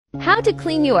How to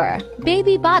clean your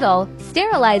baby bottle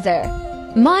sterilizer.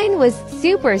 Mine was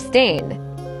super stained.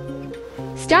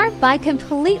 Start by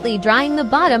completely drying the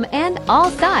bottom and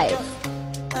all sides,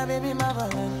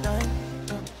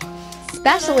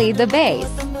 especially the base.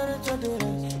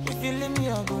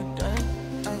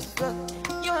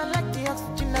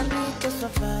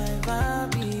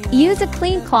 Use a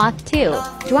clean cloth to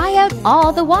dry out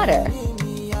all the water.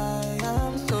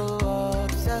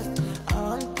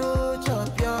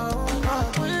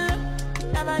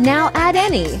 Now add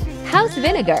any house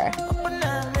vinegar.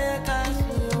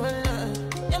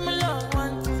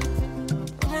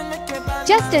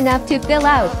 Just enough to fill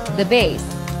out the base.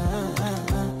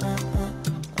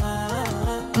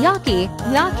 Yucky,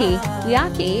 yucky,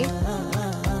 yucky.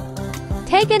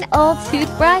 Take an old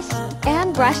toothbrush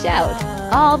and brush out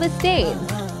all the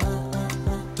stains.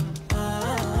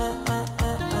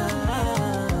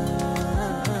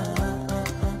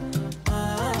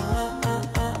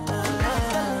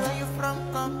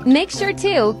 Make sure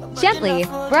to gently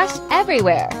brush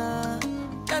everywhere.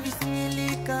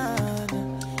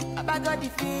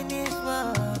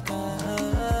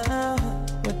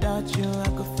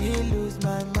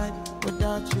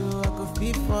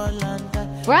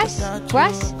 Brush,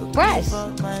 brush, brush.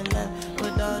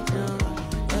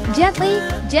 Gently,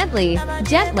 gently,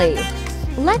 gently.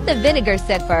 Let the vinegar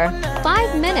sit for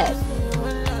 5 minutes.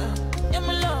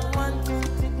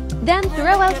 Then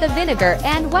throw out the vinegar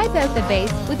and wipe out the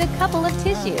base with a couple of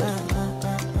tissues.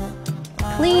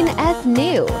 Clean as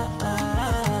new.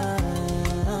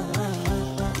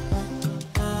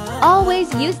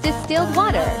 Always use distilled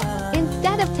water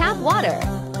instead of tap water.